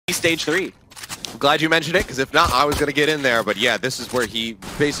stage 3. I'm glad you mentioned it, because if not, I was going to get in there. But yeah, this is where he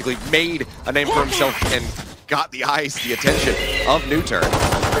basically made a name for himself and got the eyes, the attention of NUTURN.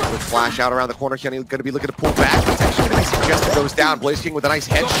 With flash out around the corner, Hyeoni going to be looking to pull back. It's actually going to be suggested goes down. blazeking with a nice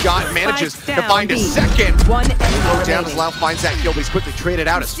headshot, manages to find a second. Go down as Lau finds that kill, but he's quickly traded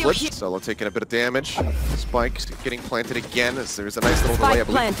out as flipped. Solo taking a bit of damage. Spike getting planted again as there's a nice little delay. I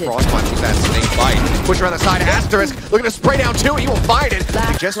believe frostmind was that snake bite. Push around the side, asterisk looking to spray down too. He will find it.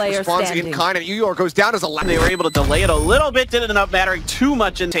 He just responds in kind, and Eeyore goes down as a They were able to delay it a little bit, didn't end up mattering too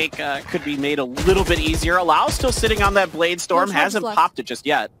much. Intake could be made a little bit easier. Lau still sitting on that blade storm, hasn't popped it just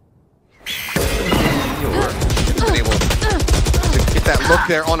yet. Been able to get that look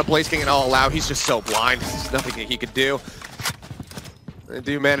there on a blazeking, and Lau, he's just so blind. There's nothing that he could do. They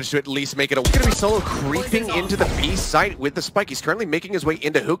do manage to at least make it a... Going to be Solo creeping into the B site with the spike. He's currently making his way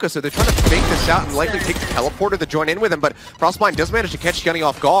into hookah, so they're trying to fake this out and likely take the teleporter to join in with him, but frostmind does manage to catch Hyeoni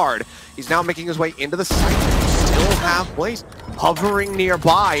off guard. He's now making his way into the site. Still have Blaze hovering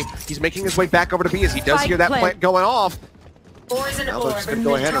nearby. He's making his way back over to B as he does hear that plant going off. Now they're just going to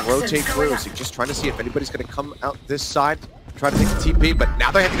go ahead and rotate through. So just trying to see if anybody's going to come out this side, try to take the TP, but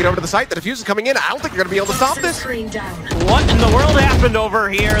now they have to get over to the site. The defuse is coming in. I don't think they're going to be able to stop this. What in the world happened over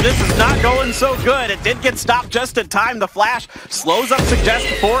here? This is not going so good. It did get stopped just in time. The flash slows up suggest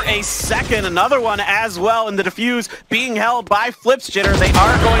for a second. Another one as well, and the defuse being held by Flips Jitter. They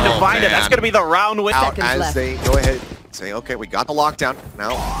are going to find it. That's going to be the round with out as they go ahead and say, okay, we got the lockdown.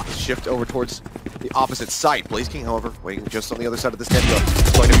 Now shift over towards the opposite site. blazeking, however, waiting just on the other side of this nebula.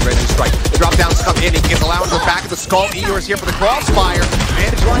 He's going to be ready to strike. The drop downs come in. He gets allowed to go back at the skull. Eeyore is here for the crossfire.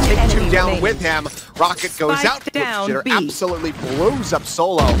 Manages to take two down with him. Rocket goes out. Jitter absolutely blows up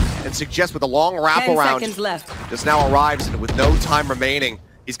Solo and suggests with a long wraparound. Just now arrives, and with no time remaining,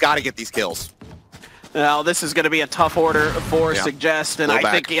 he's got to get these kills. Now, this is going to be a tough order for Suggest, and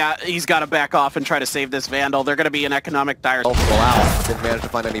I think he's got to back off and try to save this Vandal. They're going to be in economic dire. Didn't manage to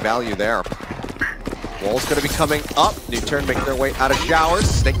find any value there. Wall's going to be coming up. NUTURN making their way out of showers.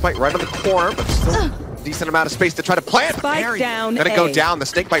 Snakebite right on the corner, but still a decent amount of space to try to plant. Spike down. Gonna go down. The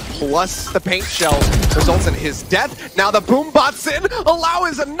snakebite plus the paint shells results in his death. Now the boom bot's in. Lau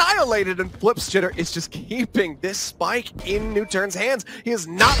is annihilated, and Flips Jitter is just keeping this spike in NUTURN's hands. He is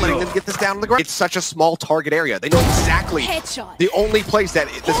not letting them get this down on the ground. It's such a small target area. They know exactly the only place that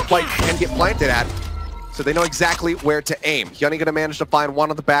this spike can get planted at. So they know exactly where to aim. Hyeoni gonna manage to find one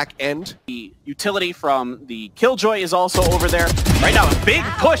on the back end. The utility from the Killjoy is also over there. Right now, a big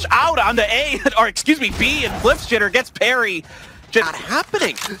push out onto A, or excuse me, B, and Flips Jitter gets Peri. Not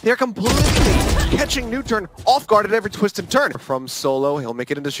happening. They're completely catching NUTURN off guard at every twist and turn. From Solo, he'll make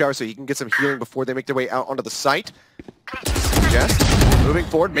it into shower so he can get some healing before they make their way out onto the site. Suggest moving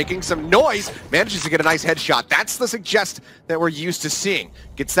forward, making some noise, manages to get a nice headshot. That's the Suggest that we're used to seeing.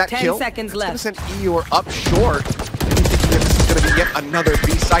 Gets that 10 kill. seconds left. It's going to send Eeyore up short. This is going to be yet another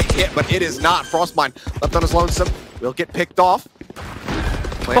B-site hit, but it is not. Frostmind left on his lonesome. Will get picked off.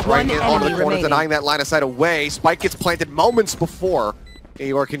 Plant right in onto the corner, denying that line of sight away. Spike gets planted moments before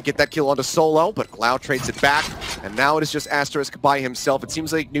Eeyore can get that kill onto Solo, but Lau trades it back, and now it is just asteriskk by himself. It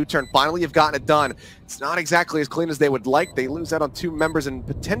seems like NUTURN finally have gotten it done. It's not exactly as clean as they would like. They lose out on 2 members and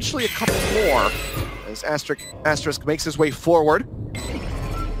potentially a couple more as asteriskk makes his way forward in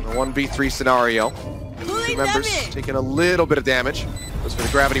a 1v3 scenario. 2 members taking a little bit of damage. Goes for the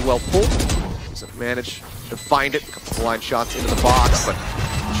gravity well pulled. Doesn't manage to find it. A couple blind shots into the box, but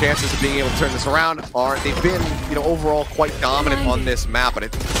chances of being able to turn this around are, they've been, overall quite dominant on this map, but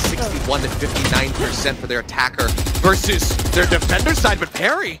it's 61 to 59% for their attacker versus their defender side. But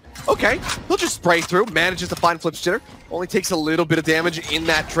Peri, okay, he'll just spray through, manages to find Flips Jitter, only takes a little bit of damage in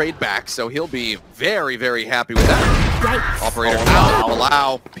that trade back, so he'll be very, very happy with that. Operator out,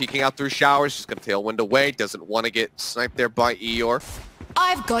 Lau peeking out through showers, just gonna tailwind away, doesn't want to get sniped there by Eeyore.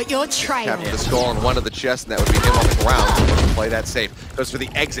 I've got your trail. Tapping the skull on one of the chests, and that would be him on the ground. So play that safe. Goes for the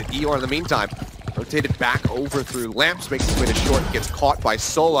exit. Eeyore in the meantime rotated back over through lamps, makes his way to short, gets caught by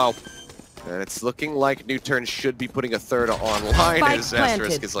Solo. And it's looking like NUTURN should be putting a third online as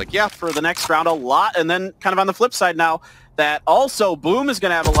asteriskk is like, yeah, for the next round a lot. And then kind of on the flip side now, that also Boom is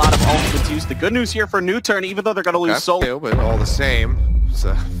going to have a lot of ultimates used. The good news here for NUTURN, even though they're going to lose Solo. But all the same, it's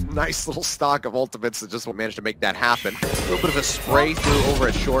a nice little stock of ultimates that just managed to make that happen. A little bit of a spray through over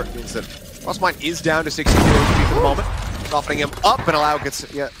at short means that frostmind is down to 62 HP for the moment. Softening him up, and Lau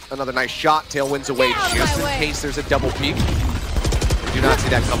gets yet another nice shot. Tailwinds away just in case there's a double peek. We do not see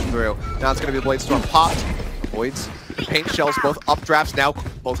that come through. Now it's going to be the Blade Storm popped. Voids, paint shells, both updrafts. Now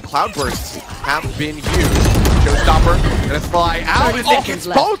both cloud bursts have been used. Showstopper gonna fly out, and it gets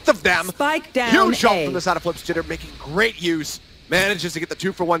both of them. Spike down. Huge ult from the side of Flips Jitter, making great use Manages to get the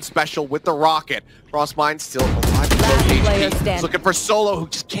 2-for-1 special with the rocket. Frostmind still alive with low HP. He's looking for Solo, who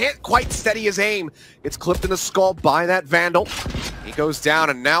just can't quite steady his aim. It's clipped in the skull by that Vandal. He goes down,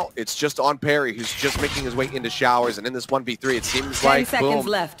 and now it's just on Peri, who's just making his way into showers. And in this 1v3, it seems like, boom,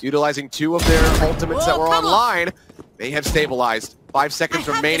 utilizing 2 of their ultimates that were online, they have stabilized. 5 seconds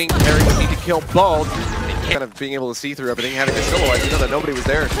remaining. Peri would need to kill both. Kind of being able to see through everything, having to soloize, you know that nobody was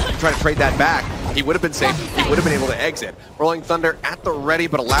there trying to trade that back. He would have been safe. He would have been able to exit. Rolling Thunder at the ready,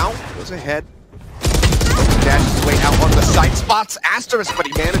 but Allow goes ahead. Dashes his way out on the side, spots Asterisk, but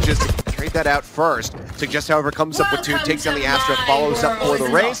he manages to trade that out first. Suggest, however, comes up with 2, takes down the Astra, follows up for the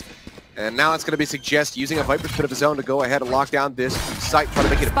raise. And now it's going to be Suggest using a Viper's Pit of his own to go ahead and lock down this site, trying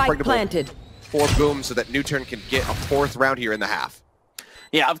to make it impregnable for Boom so that NUTURN can get a 4th round here in the half.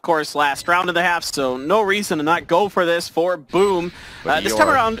 Yeah, of course, last round of the half, so no reason to not go for this for Boom. This time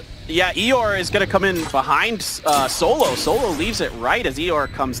around, yeah, Eeyore is going to come in behind Solo. Solo leaves it right as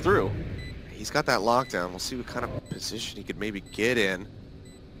Eeyore comes through. He's got that lockdown. We'll see what kind of position he could maybe get in.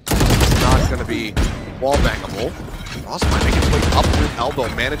 It's not going to be wall bangable. Frostmind making his way up through elbow,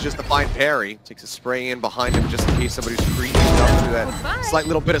 manages to find Peri. Takes a spray in behind him just in case somebody's creeping up through that slight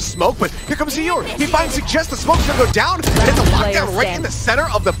little bit of smoke. But here comes Eeyore. He finds Suggest. The smoke's going to go down. And it's a lockdown right in the center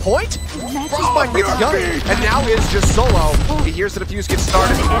of the point. Frostmind gets done. And now it's just Solo. He hears the defuse get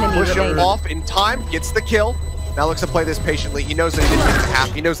started. Push him off in time. Gets the kill. Now looks to play this patiently. He knows that he didn't get in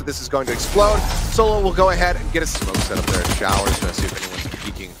half. He knows that this is going to explode. Solo will go ahead and get a smoke set up there in showers. Let's see if anyone's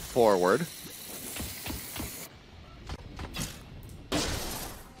peeking forward.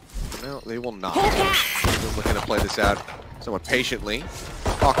 No, they will not. They're looking to play this out somewhat patiently.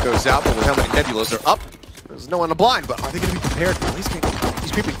 Hawk goes out, but with how many Nebulas are up, there's no one to blind, but are they going to be prepared? At least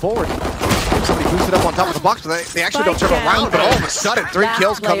he's creeping forward. Somebody boosted up on top of the box, but they actually don't turn around, but all of a sudden, 3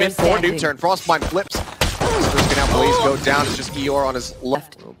 kills come in for NUTURN. Frostmind flips. So there's going to have Blaze go down. It's just Eeyore on his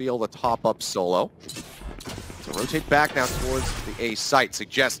left. He'll be able to top up Solo. So rotate back now towards the A site.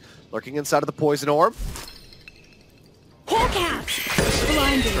 Suggest lurking inside of the poison orb.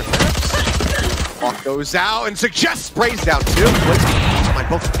 Hawk goes out and Suggest sprays down 2.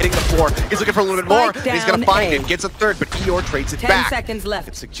 Both hitting the floor. He's looking for a little bit more. And he's going to find it. Gets a 3rd, but Eeyore trades it 10 back. seconds left.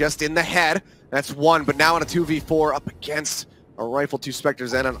 It's Suggest in the head. That's 1, but now in a 2v4 up against a rifle, 2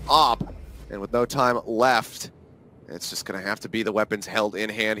 Spectres, and an Op. And with no time left, it's just going to have to be the weapons held in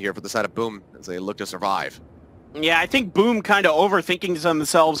hand here for the side of Boom as they look to survive. Yeah, I think Boom kind of overthinking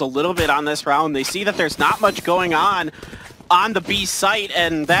themselves a little bit on this round. They see that there's not much going on the B site,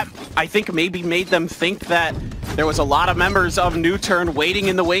 and that, I think, maybe made them think that there was a lot of members of NUTURN waiting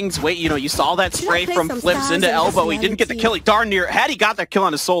in the wings. Wait, you know, you saw that spray from Flips into elbow. He didn't get the kill. He darn near, had he got that kill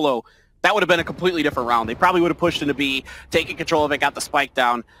on his Solo, that would have been a completely different round. They probably would have pushed into B, taken control of it, got the spike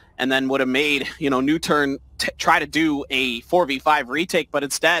down, and then would have made, you know, NUTURN try to do a 4v5 retake, but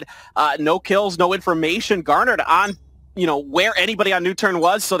instead, no kills, no information garnered on, you know, where anybody on NUTURN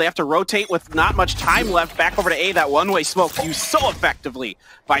was, so they have to rotate with not much time left back over to A. That one-way smoke used so effectively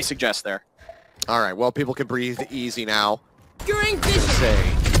by Suggest there. All right, well, people can breathe easy now. During vision.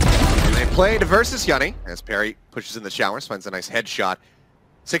 And they played versus Hyeoni as Peri pushes in the showers, finds a nice headshot.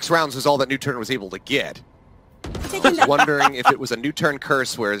 6 rounds was all that NUTURN was able to get. I was wondering if it was a NUTURN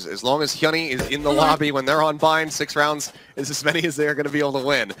curse, where as long as Hyeoni is in the lobby when they're on bind, 6 rounds is as many as they're going to be able to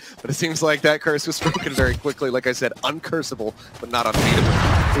win. But it seems like that curse was broken very quickly. Like I said, uncursable, but not unbeatable.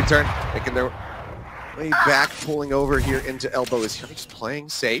 NUTURN making their way back, pulling over here into elbow. Is Hyeoni just playing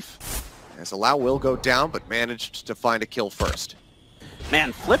safe? As Allow will go down, but managed to find a kill first.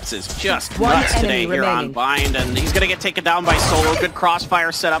 Man, Flips is just nuts today here on bind, and he's going to get taken down by Solo. Good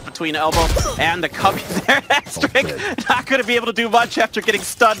crossfire set up between elbow and the cubby there. Asterisk not going to be able to do much after getting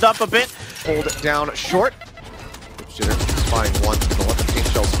stunned up a bit. Hold it down short. Jitter spying 1, but let the paint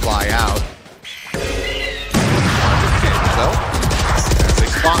shells fly out. So, as they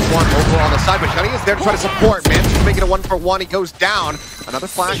spot 1 over on the side, but Hyeoni is there to try to support. Manages to make it a 1-for-1. He goes down. Another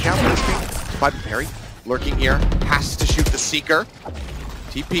flash out by Peri. Lurking here, has to shoot the Seeker.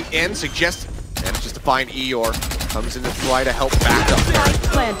 TP in, Suggest, manages to find Eeyore. Comes in to try to help back up.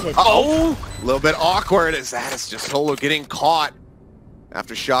 Uh-oh! A little bit awkward as that is just Solo getting caught.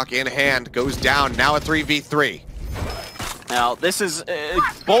 After shock in hand, goes down, now a 3v3. Now, this is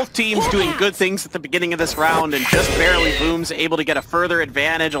both teams doing good things at the beginning of this round, and just barely Boom's able to get a further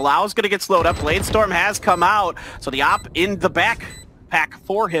advantage. Allow's going to get slowed up. Bladestorm has come out, so the Op in the back pack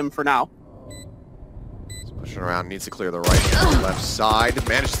for him for now. Pushing around, needs to clear the right and the left side.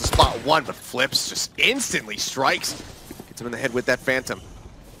 Manages to spot 1, but Flips just instantly strikes. Gets him in the head with that Phantom.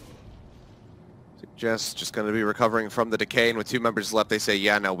 Suggest just going to be recovering from the decay, and with 2 members left, they say,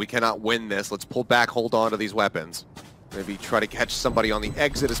 yeah, no, we cannot win this. Let's pull back, hold on to these weapons. Maybe try to catch somebody on the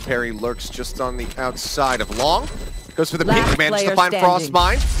exit as Peri lurks just on the outside of long. Goes for the pink, manages to find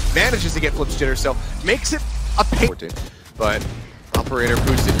frostmind, manages to get flip jitter, so makes it a pain. But operator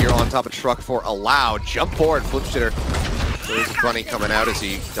boosted here on top of truck for allow. Jump forward, flip jitter. There's Bunny coming out as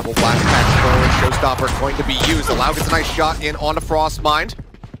he double blast packs forward. Showstopper going to be used. Allow gets a nice shot in onto frostmind.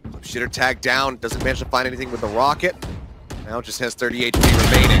 Flip jitter tagged down, doesn't manage to find anything with the rocket. Now just has 30 HP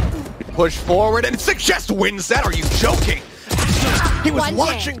remaining. Push forward and Suggest wins that. Are you joking? He was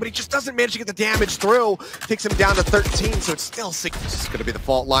watching, but he just doesn't manage to get the damage through. Takes him down to 13, so it's still 6. This is going to be the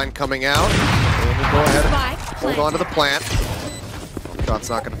fault line coming out. And we'll go ahead and hold on to the plant. Shot's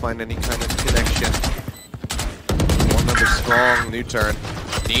not going to find any kind of connection. One member strong,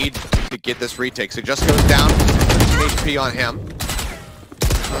 NUTURN. Need to get this retake. Suggest goes down. 13 HP on him.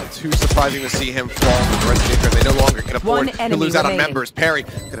 Not too surprising to see him fall from the rest of the NUTURN. They no longer can afford to lose out on members. Peri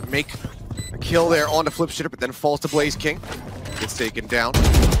gonna make a kill there on the flip jitter, but then falls to Blaze King. Gets taken down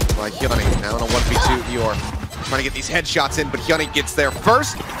by Hyeoni. Now in a 1v2, Eeyore trying to get these headshots in, but Hyeoni gets there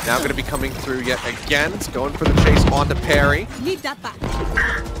first. Now gonna be coming through yet again. It's going for the chase onto Peri. I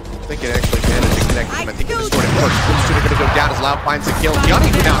think it actually managed to connect him. I think it just sort of pushed. Flip jitter gonna go down as Loud finds a kill.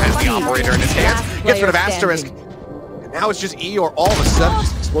 Hyeoni now has the operator in his hands. Gets rid of Asterisk. And now it's just Eeyore. All of a sudden,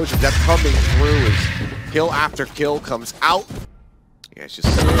 just explosion death coming through as kill after kill comes out. Yeah, it's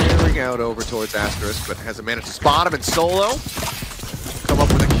just staring out over towards Asterisk, but hasn't managed to spot him in solo. Come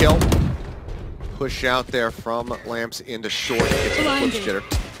up with a kill. Push out there from Lamps into short. Gets a flip jitter.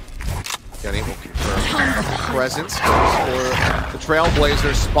 Hyeoni will confirm presence. Goes for the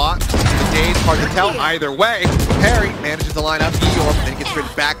Trailblazer spot. The Daze, hard to tell either way. Peri manages to line up Eeyore, but then gets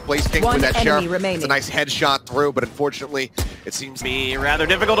straight back. Blaze King with that sheriff. It's a nice headshot through, but unfortunately, it seems to be rather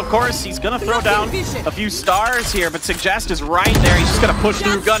difficult, of course. He's going to throw down a few stars here, but Suggest is right there. He's just going to push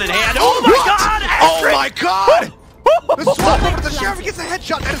through gun in hand. Oh my god! Oh my god! The swap over to the sheriff, he gets a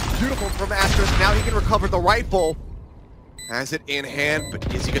headshot. That is beautiful from Asterisk. Now he can recover the rifle. Has it in hand,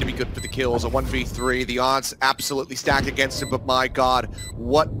 but is he going to be good for the kills? A 1v3, the odds absolutely stacked against him, but my god,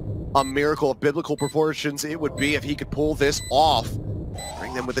 what a miracle of biblical proportions it would be if he could pull this off.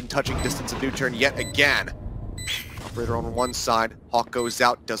 Bring them within touching distance of NUTURN yet again. Operator on one side, Hawk goes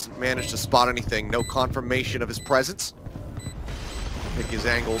out, doesn't manage to spot anything, no confirmation of his presence. Pick his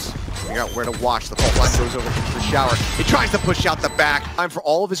angles, figure out where to watch. The fault line goes over into the shower. He tries to push out the back. Time for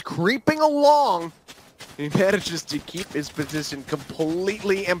all of his creeping along. He manages to keep his position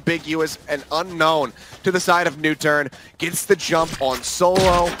completely ambiguous and unknown to the side of NUTURN. Gets the jump on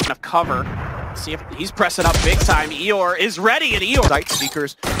solo. Enough cover. See if he's pressing up big time. Eeyore is ready, and Eeyore. Sight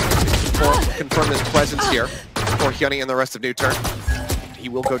seekers confirm his presence here for Hyeoni and the rest of NUTURN. He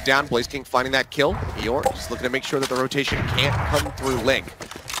will go down. Blaze King finding that kill. Eeyore just looking to make sure that the rotation can't come through Link.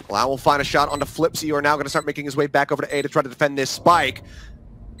 Lau will find a shot onto Flips. Eeyore now going to start making his way back over to A to try to defend this spike.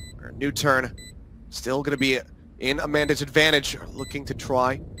 NUTURN still going to be in Amanda's advantage, looking to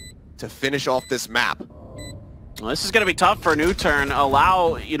try to finish off this map. Well, this is going to be tough for NUTURN.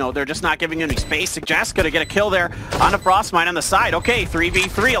 Allow, you know, they're just not giving him any space. Suggest going to get a kill there on the frostmind on the side. Okay,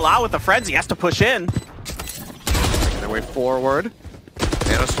 3v3. Allow with the frenzy. He has to push in. Their way forward.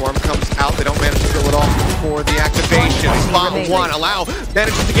 Nanoswarm comes out. They don't manage to kill it off for the activation. Spot one. Allow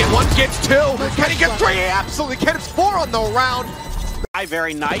manages to get one, gets two. Can he get three? He absolutely can. It's 4 on the round.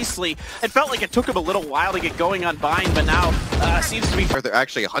 Very nicely. It felt like it took him a little while to get going on Bind, but now seems to be further.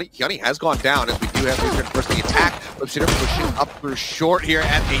 Actually, Hyeoni has gone down as we do have NUTURN first the attack. Flip jitter pushing up through short here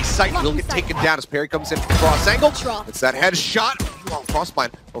at a site. Will get taken down as Peri comes in from cross angle. It's that headshot. Well,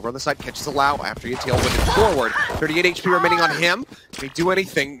 frostmind over on the side catches Allow after he tailwinded forward. 38 HP remaining on him. Can he do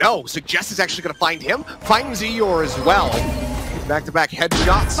anything? No. Suggest is actually going to find him. Finds Eeyore as well. Back-to-back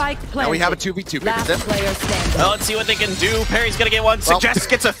headshots. Now we have a 2v2. Well, let's see what they can do. Peri's gonna get one. Suggest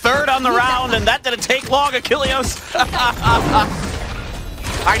gets a third on the round, and that didn't take long, Achilleos.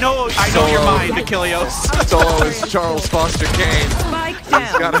 I know your mind, Achilleos. Solo is Charles Foster Kane.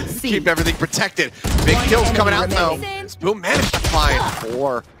 He's gotta keep everything protected. Big kills coming out though. Boom managed to find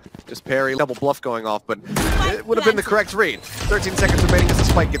 4. Just Peri, double bluff going off, but it would have been the correct read. 13 seconds remaining as the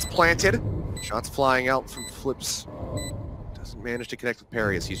spike gets planted. Shots flying out from Flips. Doesn't manage to connect with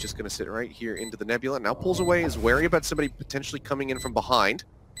Peri as he's just going to sit right here into the nebula. Now pulls away, is wary about somebody potentially coming in from behind.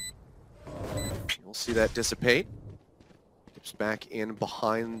 We'll see that dissipate. Dips back in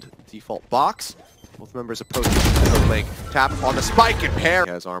behind default box. Both members approaching the link. Tap on the spike and Peri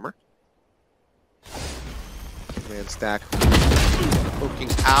has armor. Man stack. Poking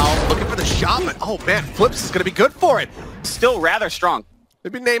out, looking for the shot, but oh man, Flips is going to be good for it. Still rather strong.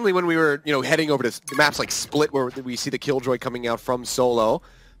 Maybe namely when we were, heading over to maps like Split where we see the Killjoy coming out from solo.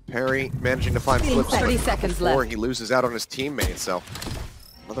 Peri managing to find flips 30 seconds before left. he loses out on his teammate. So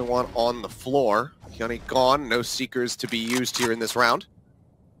another one on the floor. Hyeoni gone. No seekers to be used here in this round.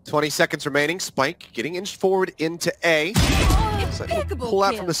 20 seconds remaining. Spike getting inched forward into A. So he'll pull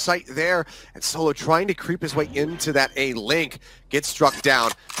out from the site there, and Solo trying to creep his way into that A link, gets struck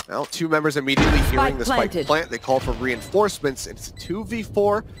down. Now 2 members immediately hearing the spike plant. They call for reinforcements. It's a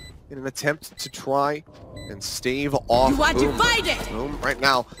 2v4 in an attempt to try and stave off Boom. Boom right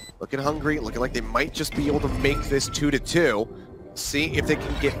now looking hungry, looking like they might just be able to make this 2-2. See if they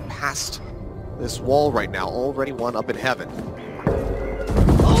can get past this wall right now. Already one up in heaven.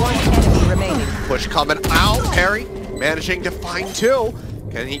 One enemy remaining. Push coming out. Peri managing to find 2.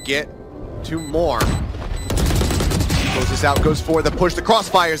 Can he get 2 more? Closes out, goes for the push. The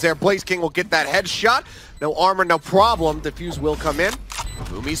crossfires there. blazking will get that headshot. No armor, no problem. Defuse will come in.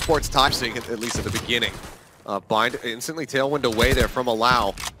 Boom Esports touching at least at the beginning. Bind instantly tailwind away there from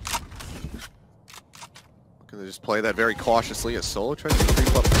Allow. Gonna just play that very cautiously as Solo tries to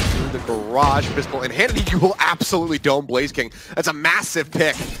creep up through the garage. Pistol in hand, and he will absolutely dome blazking. That's a massive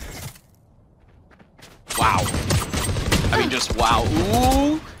pick. Wow. I mean, just wow.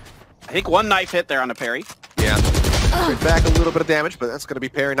 Ooh. I think 1 knife hit there on a Peri. Yeah. Straight back a little bit of damage, but that's going to be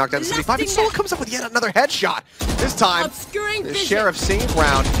Peri knocked down to 75. And Solo comes up with yet another headshot. This time, the Sheriff save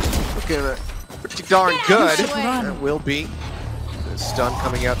round looking pretty darn good. There will be the stun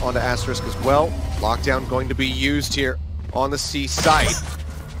coming out onto Asterisk as well. Lockdown going to be used here on the C site.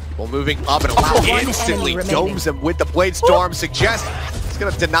 Well, moving up and Allow instantly domes him with the Blade Storm. Suggest he's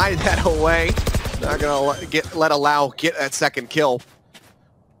going to deny that away. Not going to let Allow get that second kill.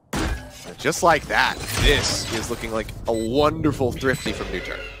 Just like that, this is looking like a wonderful thrifty from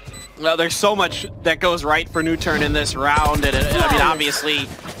NUTURN. Well, there's so much that goes right for NUTURN in this round, and I mean, obviously,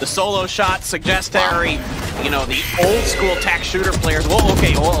 the solo shot, suggest Terry, you know, the old school tack shooter players. Well,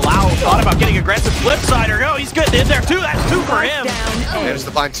 okay, well, Allow thought about getting aggressive flip sider. Oh, he's getting in there too. That's 2 for him. Managed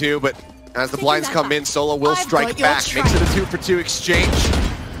to find 2, but as the blinds come in, Solo will strike back. Makes it a 2-for-2 exchange.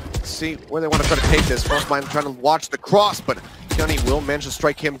 Let's see where they want to try to take this. Frostmind trying to watch the cross, but Hyeoni will manage to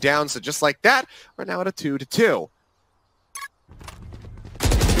strike him down. So just like that, we're now at a 2-2.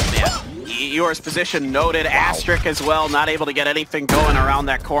 Eeyore's position noted. Wow. Asterisk as well, not able to get anything going around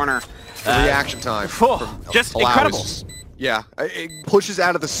that corner. The reaction time. Just incredible. Yeah, it pushes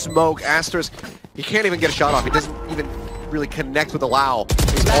out of the smoke. Asterisk, he can't even get a shot off. He doesn't even really connect with Allow.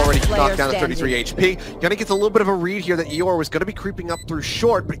 He's already knocked down to 33 HP. Hyeoni gets a little bit of a read here that Eeyore was going to be creeping up through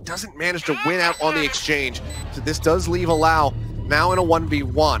short, but he doesn't manage to win out on the exchange. So this does leave Allow now in a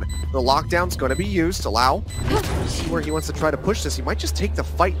 1v1. The lockdown's going to be used. Allow, see where he wants to try to push this. He might just take the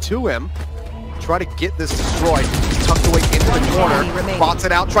fight to him. Try to get this destroyed. He's tucked away into the corner. Bots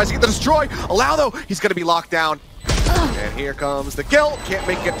it out, tries to get the destroy. Allow though, he's going to be locked down. And here comes the kill. Can't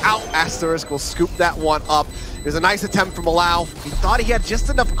make it out. Asterisk will scoop that one up. It was a nice attempt from Allow. He thought he had just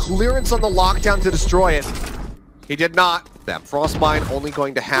enough clearance on the lockdown to destroy it. He did not. That Frostmind only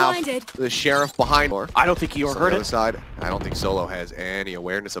going to have the Sheriff behind. I don't think Eeyore heard it. Side. I don't think Solo has any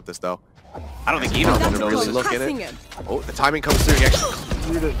awareness of this though. I don't think either of them knows. Really look in it. Oh, the timing comes through. He actually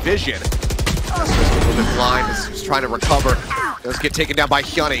cleared the vision. Asterisk a little bit blind as he's trying to recover. Does get taken down by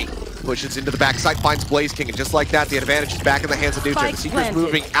Hyeoni. Pushes into the backside, finds blazking, and just like that, the advantage is back in the hands of NUTURN. The Seeker's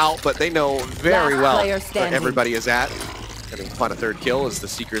moving out, but they know very well where everybody is at. And they find a 3rd kill as the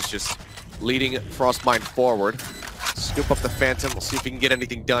Seeker's just leading Frostmind forward. Scoop up the Phantom. We'll see if he can get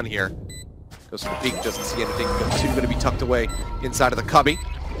anything done here. Goes for the peek, doesn't see anything. Two going to be tucked away inside of the cubby.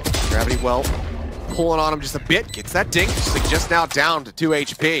 Gravity well pulling on him just a bit. Gets that dink. Just now down to 2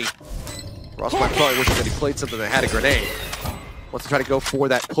 HP. Frostmind probably wishing that he played something that had a grenade. Wants to try to go for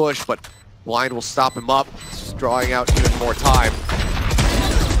that push, but Blind will stop him up. It's just drawing out even more time.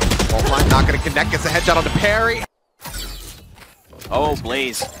 Blind not going to connect. Gets a headshot onto Peri. Oh,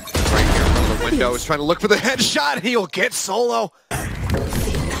 Blaze. Right here from the window is trying to look for the headshot. He'll get Solo.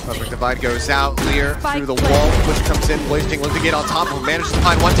 Perfect Divide goes out. Lear through the wall. Push comes in. blazking looking to get on top of him. Manages to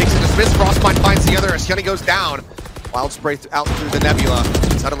find one. Takes a dismiss. Frostmind finds the other as Hyeoni goes down. Wild spray out through the nebula.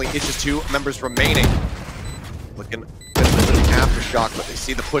 Suddenly it's just 2 members remaining. Looking aftershock, but they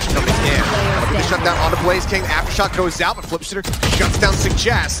see the push coming in. Looking to shut down onto blazking. Aftershock goes out, but Flipshooter shuts down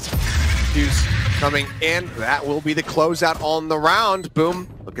Suggest. Who's coming in? That will be the closeout on the round. Boom.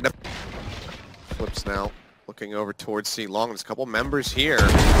 Looking up. Flips now. Looking over towards C Long. There's a couple members here.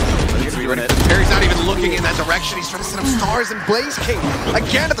 Peri's not even looking in that direction. He's trying to set up stars, and blazking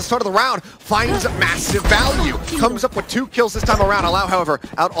again at the start of the round finds massive value. Comes up with 2 kills this time around. Allow, however,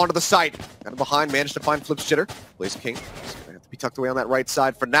 out onto the site. Out of behind, managed to find Flipshooter. blazking. Be tucked away on that right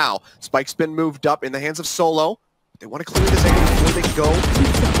side for now. Spike's been moved up in the hands of Solo. They want to clear this angle before they go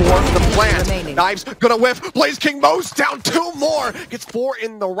for the plant. Knives gonna whiff. Blaze King mows down 2 more. Gets 4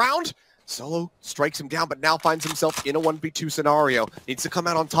 in the round. Solo strikes him down, but now finds himself in a 1v2 scenario. Needs to come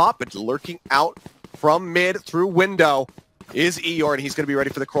out on top, but lurking out from mid through window is Eeyore, and he's going to be ready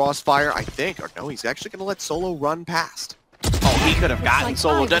for the crossfire, I think. Or no, he's actually going to let Solo run past. Oh, he could have gotten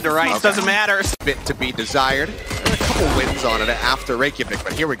Solo dead to rights. Doesn't matter. Bit to be desired. A couple wins on it after Reykjavik,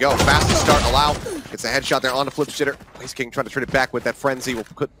 but here we go. Fastest start, Allow. Gets a headshot there on the flip shitter. Blaze King trying to trade it back with that frenzy. Will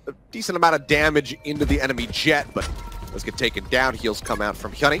put a decent amount of damage into the enemy jet, but does get taken down. Heals come out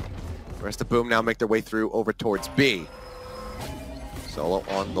from Hyeoni. The rest of Boom now make their way through over towards B. Solo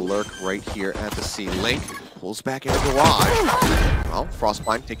on the lurk right here at the C. Link pulls back into garage. Well,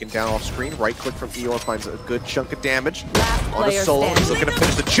 frostmind taken down off screen. Right click from Eeyore finds a good chunk of damage. On to Solo. He's looking to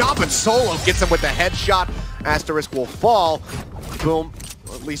finish the job, and Solo gets him with the headshot. Asterisk will fall. Boom.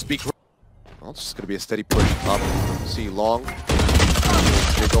 Will at least be. Well, it's just going to be a steady push up. C long.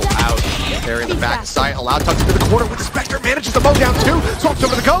 They go out. There in the back side. Allow tucks into the corner with the Spectre. Manages to mow down 2. Swaps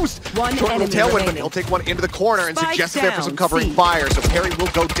over the ghost. Short little tailwind, but he'll take one into the corner and suggests there for some covering fire. So Peri will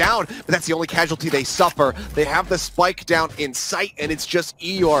go down, but that's the only casualty they suffer. They have the spike down in sight, and it's just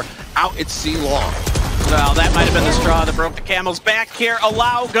Eeyore out at C long. Well, that might have been the straw that broke the camel's back here.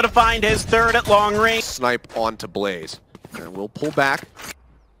 Allow gonna find his 3rd at long range. Snipe onto Blaze. And we'll pull back.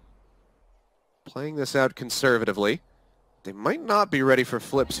 Playing this out conservatively. They might not be ready for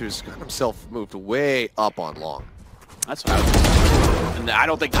Flips, who's got himself moved way up on long. That's what I was. And I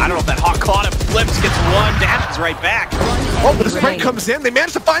don't know if that hawk caught him. Flips, gets 1, dashes right back. Oh, but the sprint comes in. They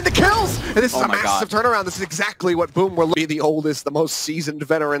managed to find the kills. And this is a massive turnaround. This is exactly what Boom will be, the oldest, the most seasoned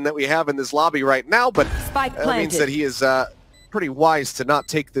veteran that we have in this lobby right now. But that means that he is pretty wise to not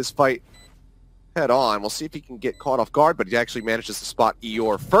take this fight head on. We'll see if he can get caught off guard, but he actually manages to spot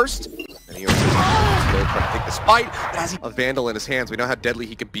Eeyore first. And Eeyore trying to take this fight. But has a Vandal in his hands, we know how deadly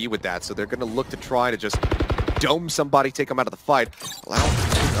he can be with that, so they're going to look to try to just dome somebody, take him out of the fight. Allow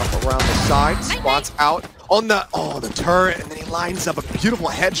him to pick up around the side, spots out on the turret, and then he lines up a beautiful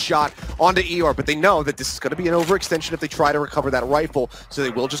headshot onto Eeyore, but they know that this is going to be an overextension if they try to recover that rifle, so they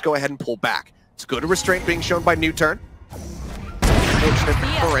will just go ahead and pull back. It's good restraint being shown by NUTURN.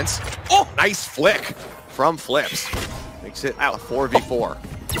 Oh, nice flick from Flips. Makes it out 4v4.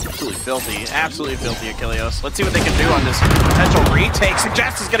 Absolutely filthy, Achilles. Let's see what they can do on this potential retake.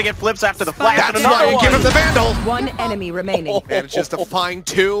 Suggests he's gonna get Flips after the flash. That's why you give him the Vandal. 1 enemy remaining. Manages to find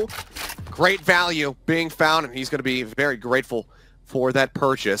 2. Great value being found, and he's gonna be very grateful for that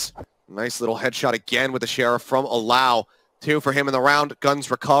purchase. Nice little headshot again with the Sheriff from Allow. 2 for him in the round.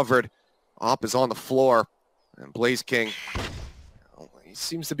 Guns recovered. Op is on the floor, and Blaze King. He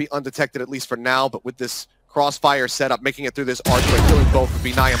seems to be undetected, at least for now, but with this crossfire setup, making it through this archway, killing both would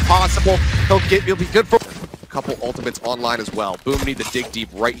be nigh impossible. He'll be good for a couple ultimates online as well. Boom need to dig deep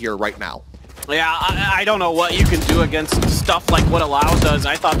right here, right now. Yeah, I don't know what you can do against stuff like what Allow does.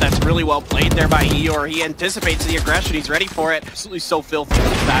 I thought that's really well played there by Eeyore. He anticipates the aggression. He's ready for it. Absolutely so filthy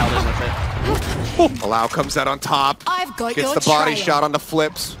when he's dialed in with it. Allow comes out on top. I've got gets your the body trail. shot on the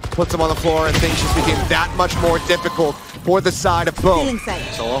Flips, puts him on the floor, and things just became that much more difficult for the side of Boom.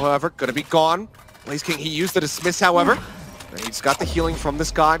 Solo, however, gonna be gone. Blaze King, he used the dismiss, however. And he's got the healing from this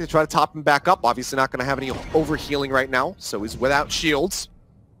guy to try to top him back up. Obviously not gonna have any overhealing right now, so he's without shields.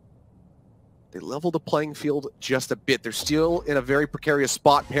 They leveled the playing field just a bit. They're still in a very precarious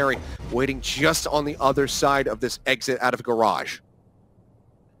spot, Peri, waiting just on the other side of this exit out of garage.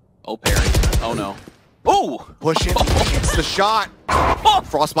 Oh, Peri. Oh, no. Oh! Pushing, gets the shot.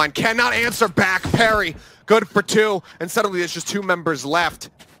 Frostmind cannot answer back. Peri, good for 2. And suddenly there's just 2 members left.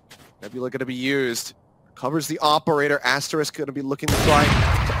 Nebula going to be used. Covers the operator. Asterisk going to be looking to try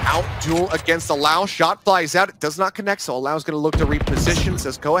to out-duel against Allow. Shot flies out. It does not connect, so Allow's going to look to reposition.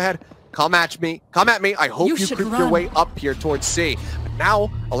 Says, go ahead. Come at me. Come at me. I hope you creep your way up here towards C. But now,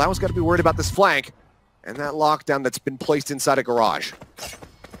 Allow's got to be worried about this flank and that lockdown that's been placed inside a garage.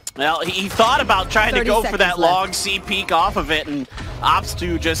 Well, he thought about trying to go for that long C peek off of it and opts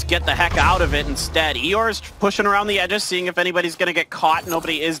to just get the heck out of it instead. Eeyore's pushing around the edges, seeing if anybody's going to get caught.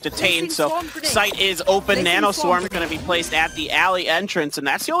 Nobody is detained, so site is open. Nano Swarm is going to be placed at the alley entrance, and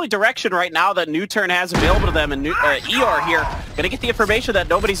that's the only direction right now that NUTURN has available to them. And Eeyore here going to get the information that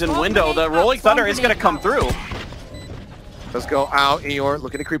nobody's in window. The Rolling Thunder is going to come through. Let's go out. Eeyore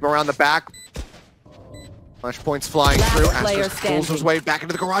looking to creep around the back. Flashpoints flying through. Asterisk pulls his way back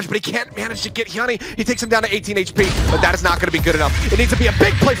into the garage, but he can't manage to get Hyeoni. He takes him down to 18 HP, but that is not going to be good enough. It needs to be a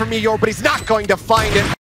big play from Eeyore, but he's not going to find it.